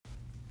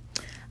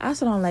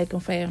Assalamu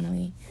alaikum,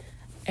 family.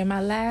 In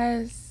my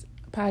last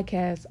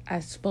podcast, I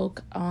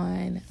spoke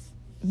on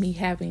me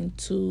having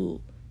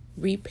to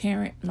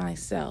reparent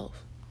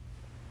myself.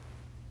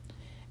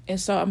 And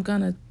so I'm going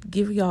to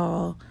give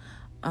y'all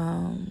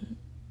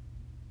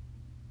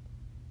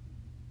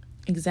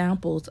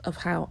examples of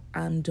how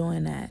I'm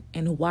doing that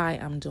and why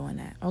I'm doing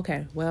that.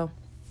 Okay, well,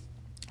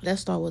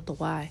 let's start with the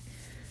why.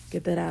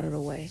 Get that out of the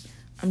way.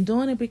 I'm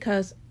doing it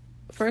because,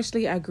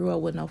 firstly, I grew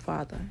up with no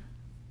father.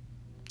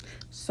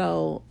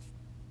 So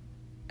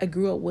I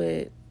grew up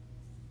with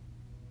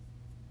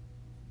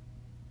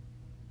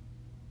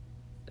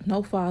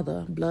no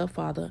father, blood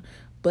father,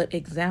 but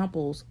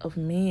examples of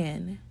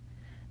men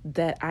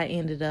that I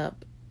ended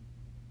up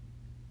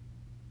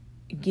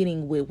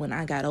getting with when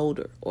I got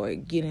older, or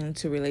getting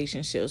into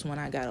relationships when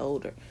I got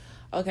older.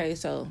 Okay,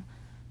 so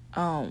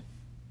I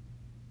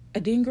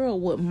didn't grow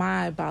up with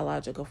my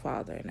biological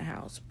father in the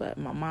house, but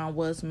my mom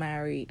was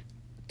married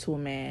to a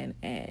man,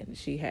 and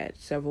she had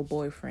several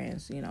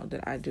boyfriends,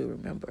 that I do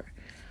remember.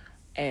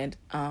 And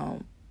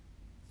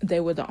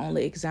they were the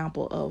only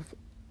example of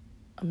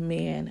a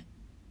man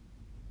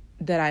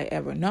that I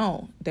ever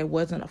known. There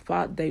wasn't a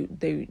father.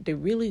 They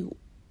really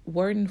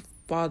weren't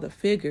father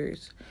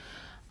figures.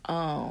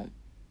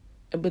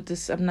 But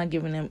this, I'm not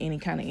giving them any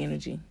kind of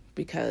energy,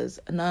 because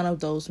none of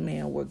those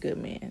men were good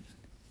men.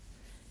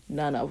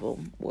 None of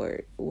them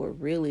were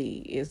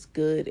really as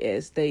good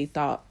as they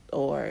thought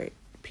or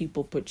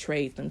people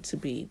portrayed them to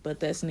be. But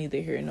that's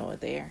neither here nor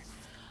there.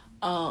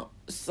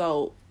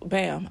 So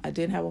bam, I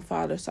didn't have a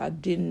father, so I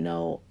didn't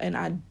know, and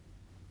I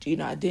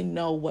didn't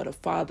know what a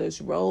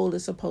father's role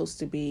is supposed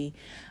to be.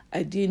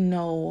 I didn't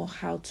know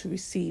how to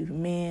receive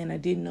men. I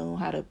didn't know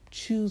how to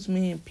choose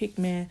men, pick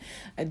men.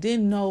 I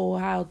didn't know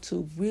how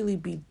to really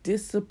be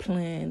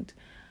disciplined.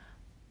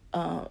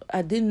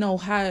 I didn't know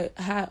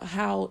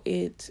how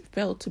it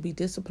felt to be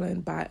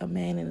disciplined by a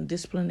man in a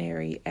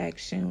disciplinary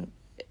action,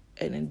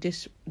 in a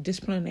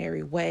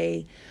disciplinary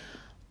way,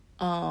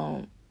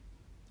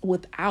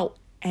 without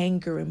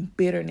anger and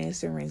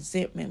bitterness and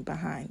resentment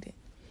behind it.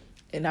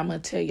 And I'm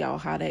going to tell y'all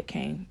how that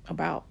came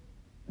about.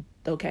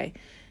 Okay.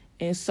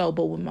 And so,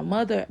 but when my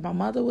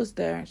mother was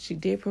there, she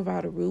did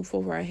provide a roof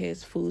over our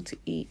heads, food to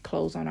eat,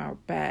 clothes on our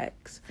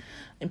backs.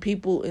 And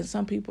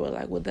some people are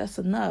like, well, that's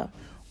enough.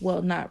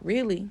 Well, not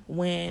really,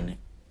 when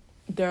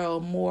there are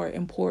more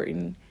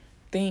important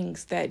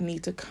things that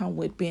need to come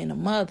with being a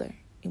mother.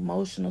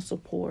 Emotional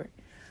support,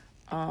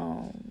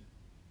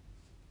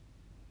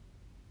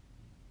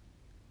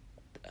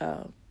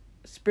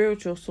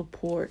 spiritual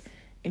support,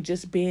 and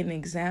just being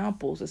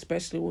examples,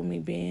 especially with me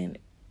being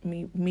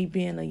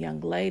a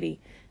young lady,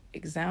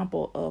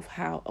 example of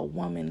how a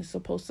woman is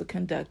supposed to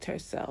conduct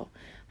herself,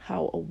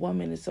 how a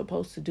woman is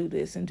supposed to do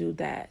this and do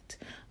that,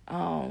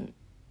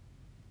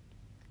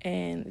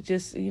 and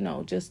just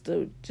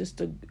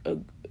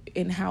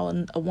and how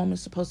a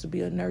woman's supposed to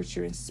be a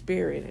nurturing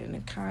spirit and a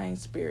kind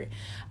spirit.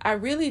 I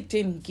really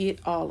didn't get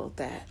all of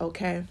that.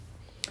 Okay,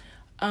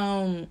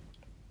 and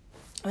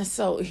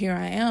so here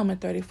I am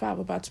at 35,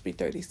 about to be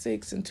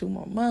 36 in 2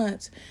 more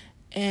months,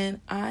 and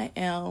I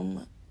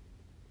am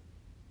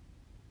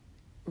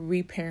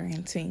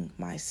reparenting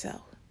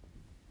myself.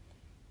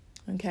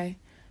 Okay,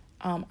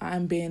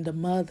 I'm being the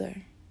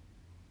mother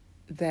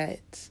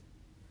that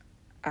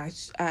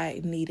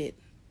I needed,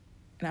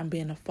 and I'm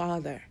being a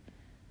father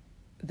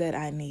that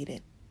I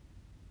needed,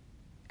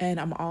 and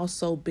I'm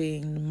also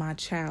being my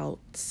child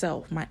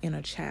self, my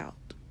inner child.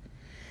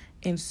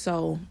 And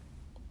so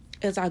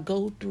as I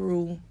go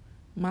through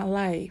my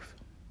life,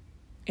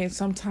 and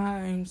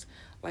sometimes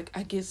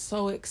I get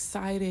so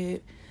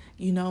excited,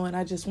 and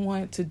I just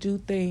want to do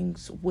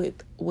things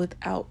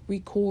without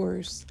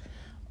recourse,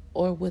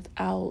 or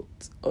without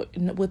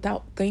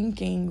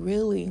thinking,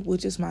 really,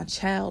 which is my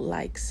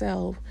childlike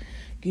self.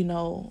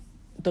 The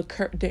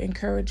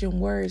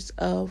encouraging words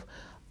of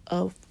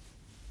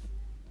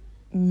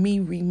me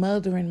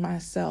remothering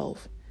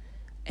myself,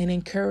 and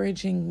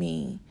encouraging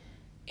me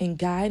and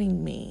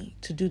guiding me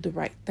to do the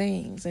right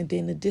things, and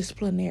then the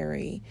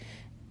disciplinary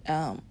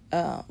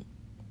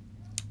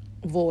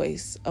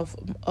voice of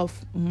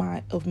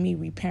me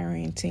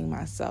reparenting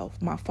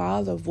myself, my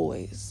father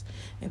voice,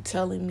 and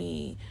telling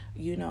me,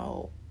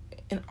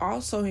 and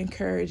also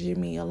encouraging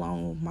me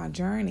along my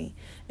journey.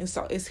 And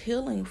so it's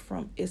healing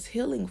for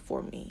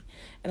me.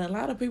 And a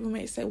lot of people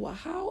may say, well,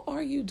 how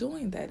are you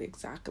doing that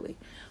exactly?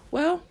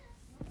 Well,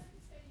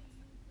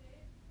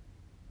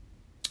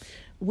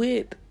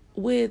 with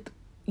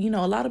a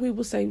lot of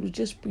people say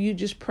you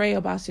just pray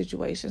about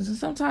situations, and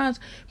sometimes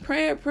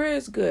prayer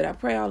is good. I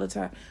pray all the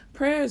time.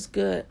 Prayer is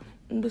good,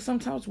 but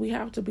sometimes we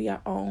have to be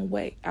our own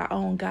way, our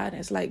own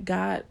guidance. Like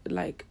Allah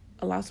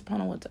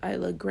subhanahu wa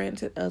ta'ala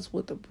granted us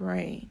with a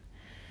brain,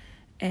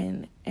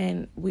 and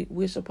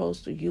we're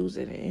supposed to use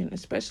it. And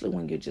especially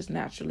when you're just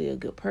naturally a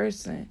good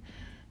person,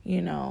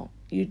 you're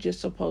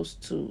just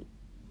supposed to,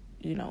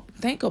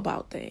 think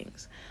about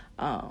things.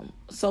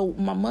 So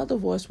my mother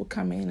voice would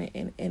come in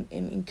and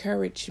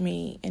encourage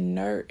me and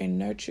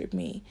nurture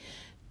me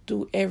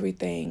through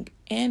everything,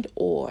 and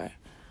or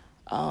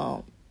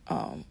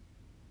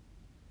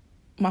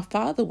my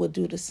father would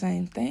do the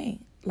same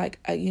thing. Like,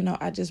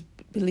 I just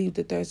believe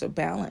that there's a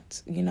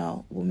balance,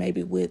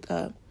 maybe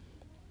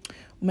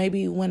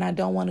maybe when I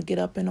don't want to get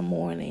up in the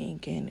morning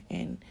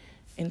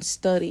and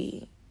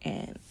study,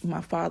 and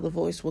my father's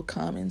voice will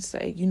come and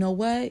say, you know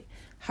what?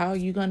 How are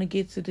you going to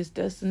get to this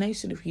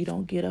destination if you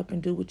don't get up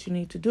and do what you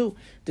need to do?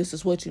 This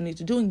is what you need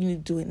to do, and you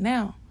need to do it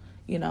now,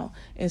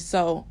 And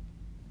so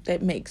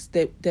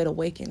that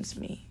awakens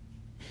me.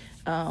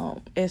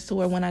 As to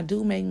where when I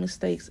do make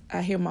mistakes,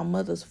 I hear my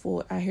mother's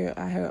voice. I hear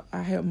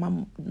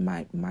my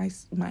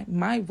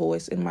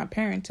voice and my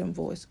parenting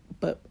voice.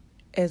 But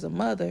as a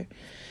mother,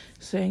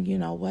 saying, you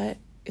know what,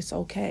 it's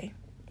okay.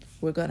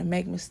 We're gonna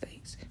make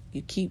mistakes.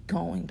 You keep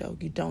going though.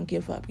 You don't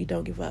give up. You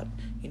don't give up.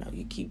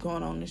 You keep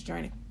going on this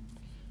journey.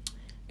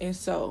 And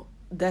so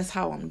that's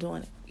how I'm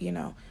doing it.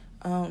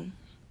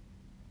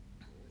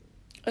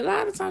 A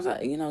lot of times,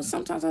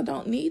 sometimes I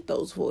don't need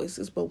those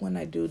voices, but when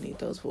I do need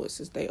those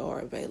voices, they are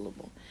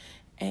available.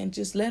 And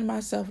just letting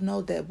myself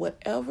know that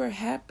whatever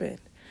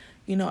happened,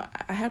 I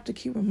have to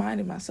keep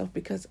reminding myself,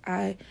 because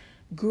I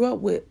grew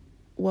up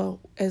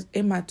as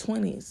in my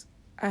 20s,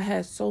 I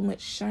had so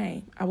much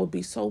shame. I would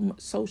be so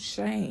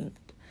shamed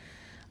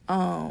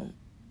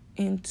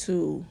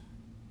into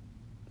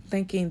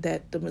thinking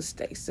that the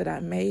mistakes that I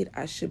made,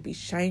 I should be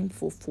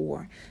shameful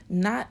for,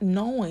 not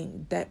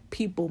knowing that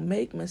people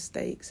make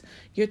mistakes.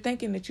 You're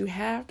thinking that you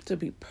have to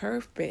be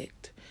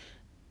perfect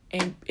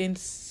in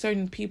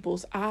certain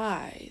people's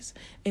eyes.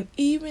 And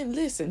even,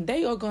 listen,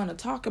 they are going to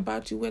talk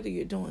about you whether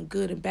you're doing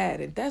good and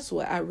bad. And that's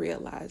what I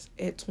realized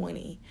at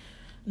 20.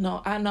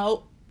 No, I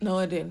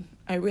didn't.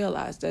 I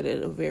realized that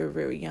at a very,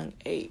 very young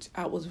age.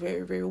 I was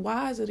very, very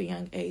wise at a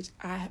young age.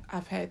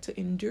 I've had to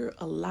endure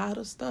a lot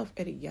of stuff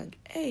at a young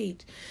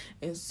age.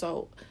 And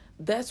so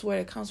that's where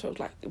it comes from.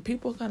 Like,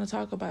 people are going to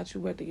talk about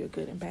you whether you're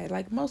good and bad.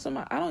 Like, I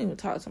don't even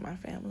talk to my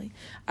family.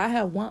 I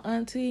have one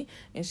auntie,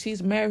 and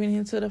she's married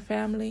into the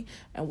family,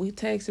 and we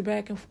text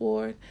back and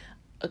forth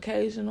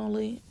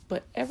occasionally.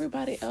 But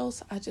everybody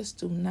else, I just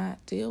do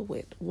not deal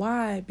with.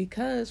 Why?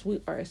 Because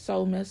we are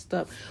so messed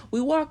up. We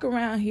walk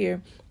around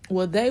here.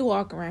 Well, they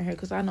walk around here,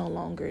 because I no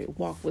longer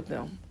walk with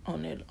them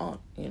and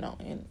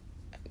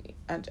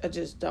I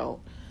just don't.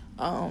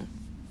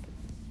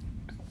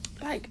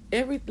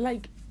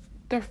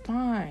 They're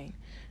fine.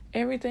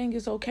 Everything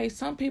is okay.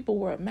 Some people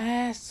wear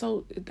masks,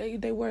 so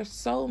they wear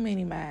so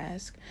many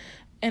masks,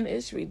 and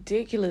it's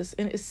ridiculous,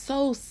 and it's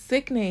so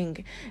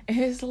sickening. And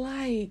it's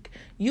like,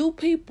 you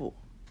people,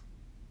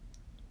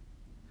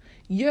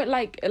 you're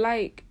like,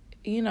 I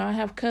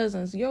have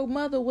cousins. Your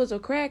mother was a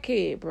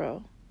crackhead,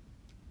 bro.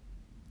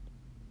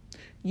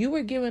 You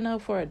were given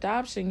up for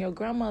adoption. Your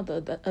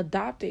grandmother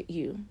adopted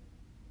you.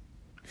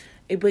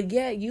 But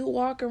yet you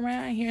walk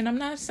around here, and I'm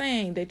not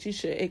saying that you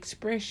should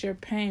express your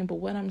pain, but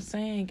what I'm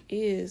saying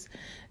is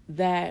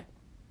that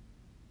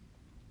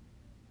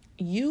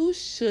you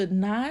should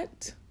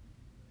not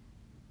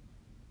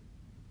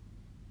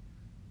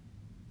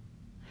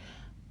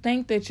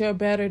think that you're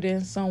better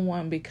than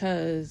someone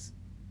because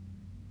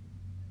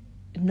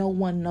no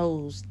one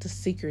knows the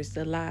secrets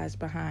that lies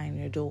behind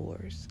your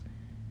doors.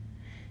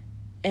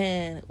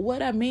 And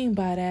what I mean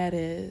by that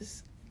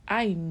is,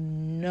 I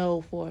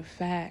know for a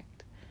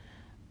fact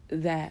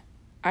that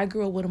I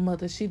grew up with a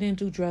mother. She didn't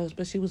do drugs,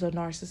 but she was a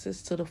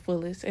narcissist to the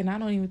fullest. And I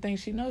don't even think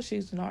she knows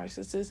she's a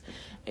narcissist.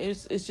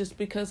 It's just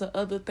because of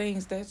other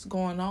things that's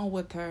going on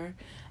with her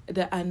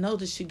that I know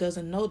that she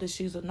doesn't know that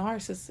she's a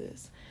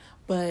narcissist.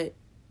 But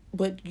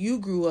you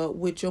grew up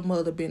with your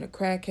mother being a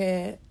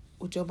crackhead,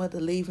 with your mother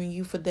leaving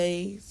you for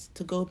days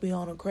to go be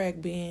on a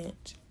crack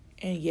bench.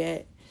 And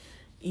yet,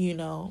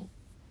 I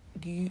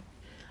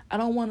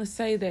don't want to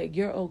say that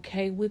you're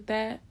okay with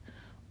that,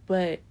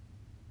 but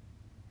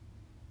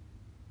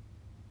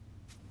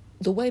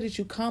the way that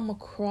you come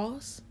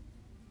across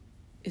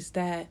is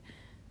that,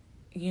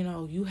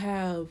 you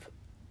have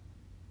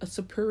a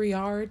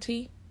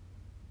superiority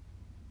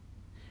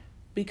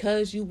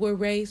because you were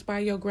raised by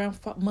your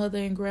grandmother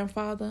and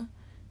grandfather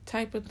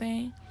type of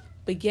thing,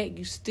 but yet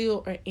you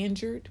still are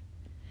injured,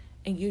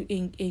 and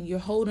you're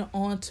holding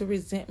on to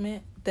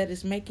resentment that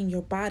is making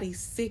your body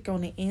sick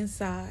on the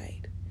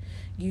inside.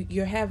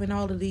 You're having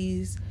all of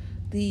these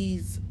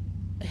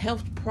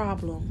health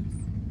problems.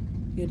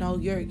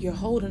 You're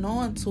holding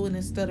on to it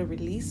instead of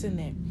releasing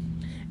it.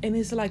 And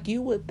it's like,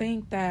 you would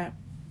think that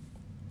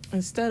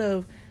instead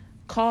of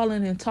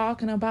calling and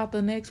talking about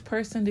the next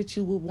person, that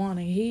you would want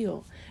to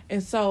heal.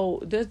 And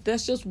so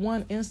that's just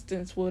one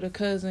instance with a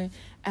cousin.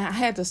 And I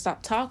had to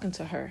stop talking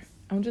to her.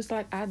 I'm just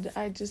like,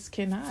 I just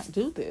cannot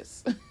do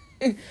this.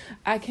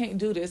 I can't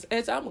do this.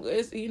 As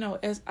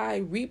I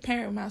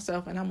reparent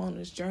myself and I'm on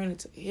this journey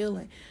to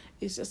healing,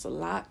 it's just a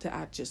lot that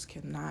I just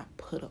cannot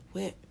put up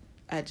with.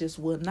 I just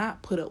will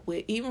not put up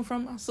with. Even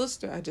from my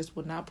sister, I just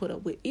will not put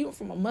up with. Even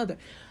from my mother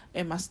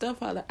and my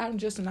stepfather, I'm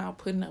just not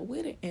putting up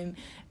with it. And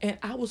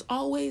I was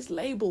always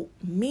labeled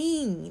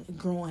mean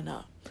growing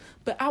up.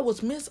 But I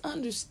was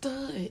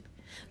misunderstood.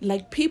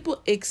 Like,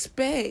 people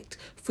expect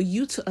for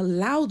you to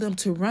allow them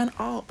to run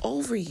all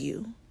over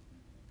you.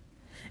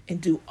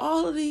 and do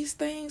all of these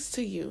things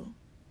to you.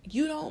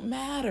 You don't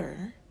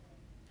matter.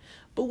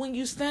 But when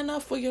you stand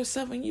up for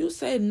yourself and you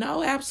say,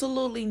 no,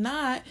 absolutely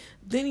not,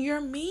 then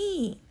you're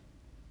mean.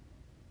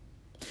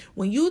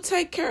 When you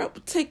take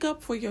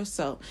up for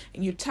yourself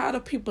and you're tired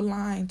of people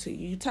lying to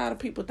you, you're tired of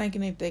people thinking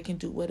that they can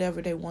do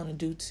whatever they want to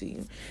do to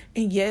you.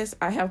 And yes,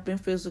 I have been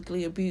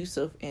physically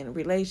abusive in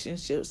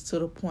relationships to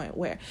the point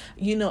where,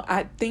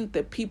 I think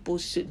that people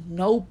should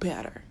know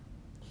better.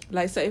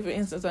 Like, say, for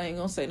instance, I ain't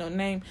going to say no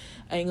name.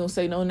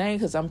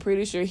 Because I'm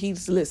pretty sure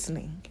he's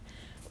listening.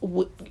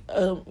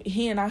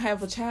 He and I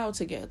have a child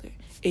together.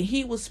 And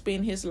he would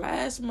spend his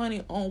last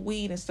money on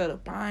weed instead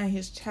of buying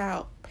his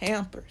child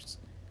Pampers.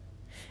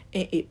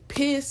 And it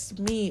pissed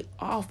me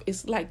off.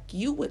 It's like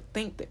you would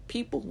think that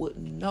people would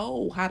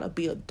know how to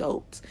be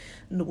adults,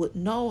 would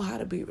know how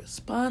to be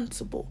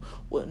responsible,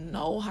 would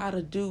know how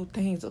to do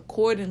things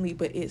accordingly,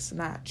 but it's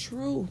not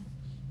true.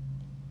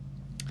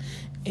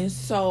 And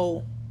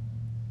so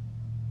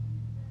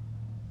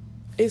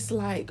it's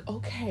like,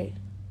 okay,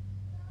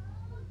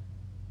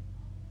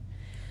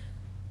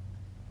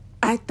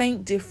 I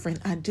think different.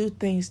 I do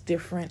things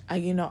different. I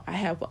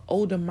have an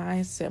older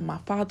mindset. My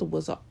father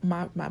was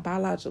my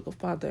biological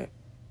father.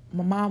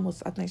 My mom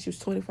was, I think she was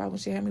 25 when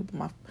she had me,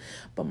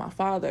 but my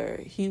father,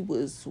 he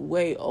was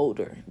way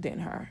older than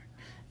her.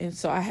 And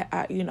so I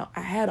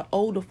had an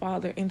older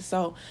father. And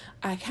so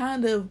I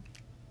kind of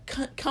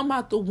come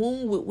out the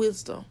womb with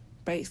wisdom,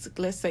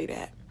 basically. Let's say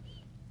that.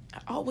 I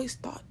always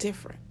thought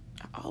different.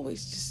 I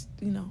always just,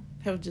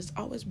 have just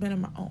always been in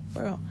my own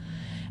world.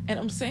 And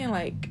I'm saying,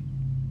 like,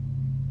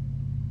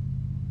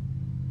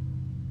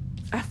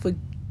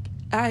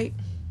 I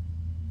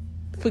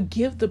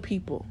forgive the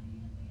people.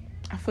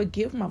 I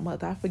forgive my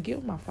mother. I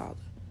forgive my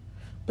father.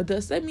 But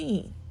does that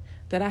mean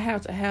that I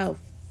have to have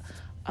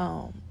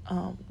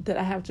that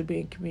I have to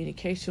be in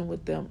communication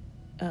with them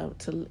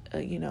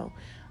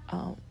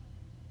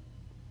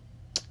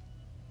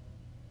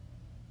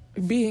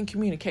be in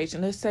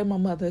communication? Let's say my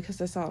mother, because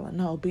that's all I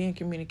know. Be in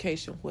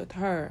communication with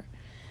her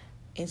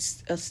and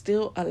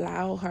still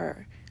allow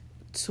her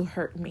to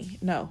hurt me.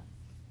 No.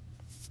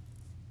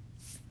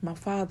 My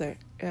father,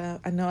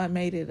 I know I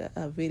made it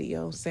a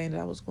video saying that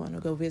I was going to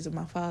go visit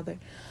my father,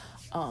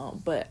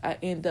 but I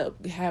end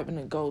up having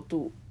to go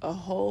through a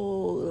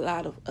whole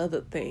lot of other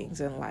things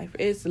in life.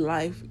 It's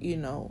life,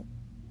 it's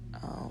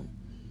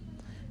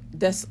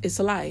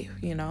life,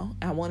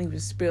 I won't even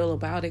spill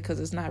about it because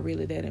it's not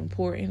really that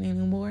important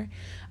anymore.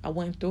 I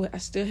went through it. I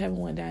still haven't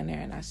went down there,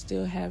 and I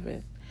still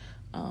haven't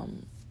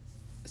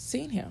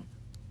seen him.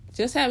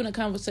 Just having a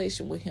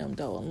conversation with him,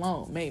 though,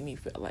 alone made me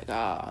feel like,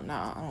 I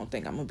don't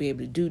think I'm going to be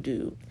able to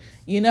do.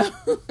 I'm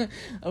going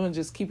to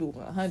just keep it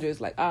 100. It's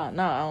like, I don't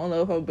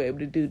know if I'll be able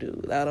to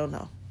do. I don't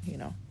know,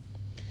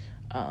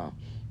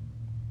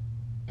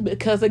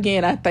 because,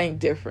 again, I think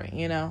different,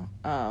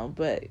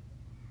 but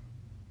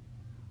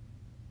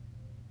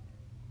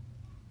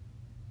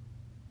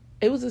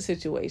it was a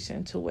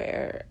situation to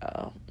where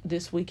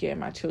this weekend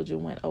my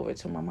children went over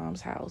to my mom's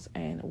house,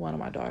 and one of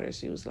my daughters,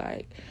 she was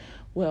like,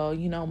 well,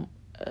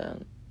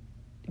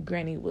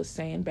 Granny was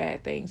saying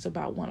bad things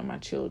about one of my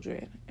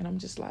children. And I'm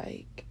just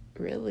like,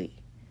 really?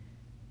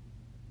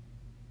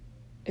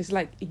 It's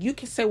like, you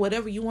can say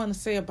whatever you want to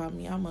say about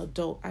me. I'm an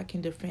adult. I can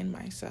defend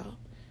myself.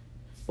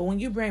 But when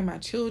you bring my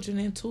children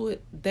into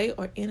it, they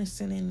are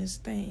innocent in this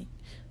thing.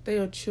 They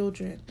are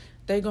children.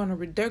 They're gonna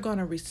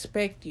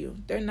respect you.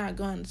 They're not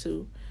going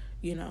to,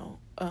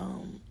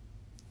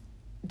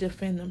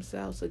 defend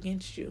themselves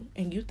against you.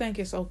 And you think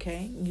it's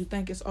okay. You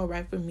think it's all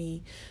right for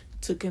me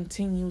to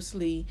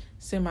continuously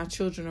send my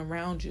children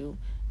around you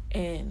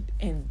and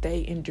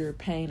they endure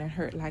pain and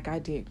hurt like I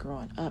did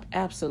growing up.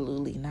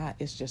 Absolutely not.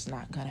 It's just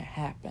not going to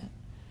happen.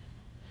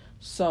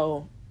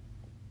 So,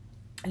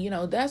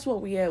 that's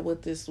what we had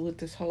with this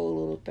whole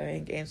little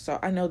thing. And so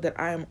I know that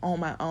I am on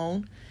my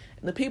own.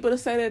 And the people that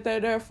say that they're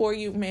there for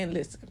you, man,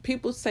 listen,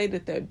 people say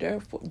that they're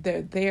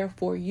there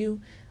for you.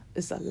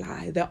 It's a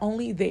lie. They're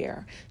only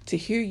there to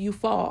hear you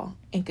fall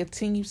and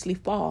continuously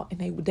fall.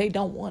 And they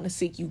don't want to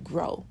see you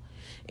grow.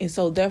 And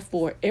so,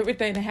 therefore,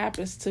 everything that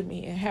happens to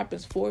me and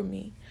happens for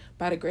me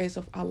by the grace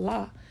of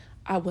Allah,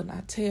 I will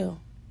not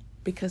tell,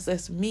 because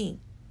that's me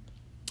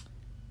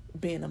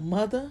being a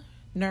mother,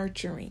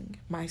 nurturing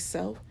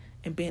myself,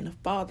 and being a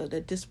father, the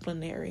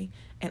disciplinary,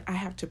 and I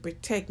have to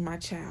protect my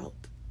child.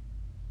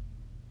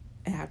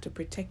 I have to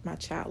protect my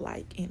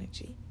childlike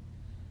energy.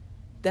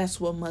 That's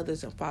what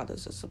mothers and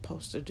fathers are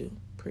supposed to do.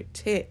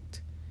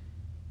 Protect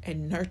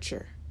and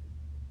nurture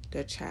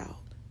their child.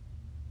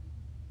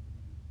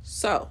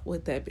 So,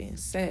 with that being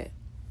said,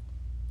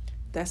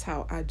 that's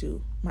how I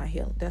do my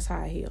healing. That's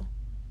how I heal.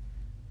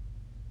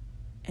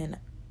 And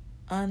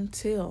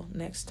until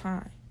next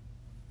time,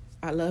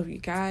 I love you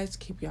guys.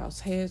 Keep y'all's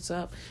heads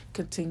up.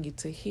 Continue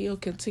to heal.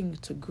 Continue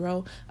to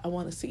grow. I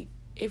want to see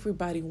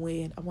everybody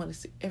win. I want to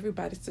see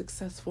everybody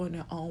successful in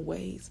their own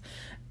ways.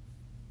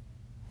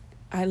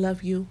 I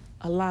love you.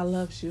 Allah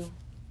loves you.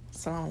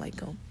 Assalamu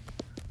alaikum.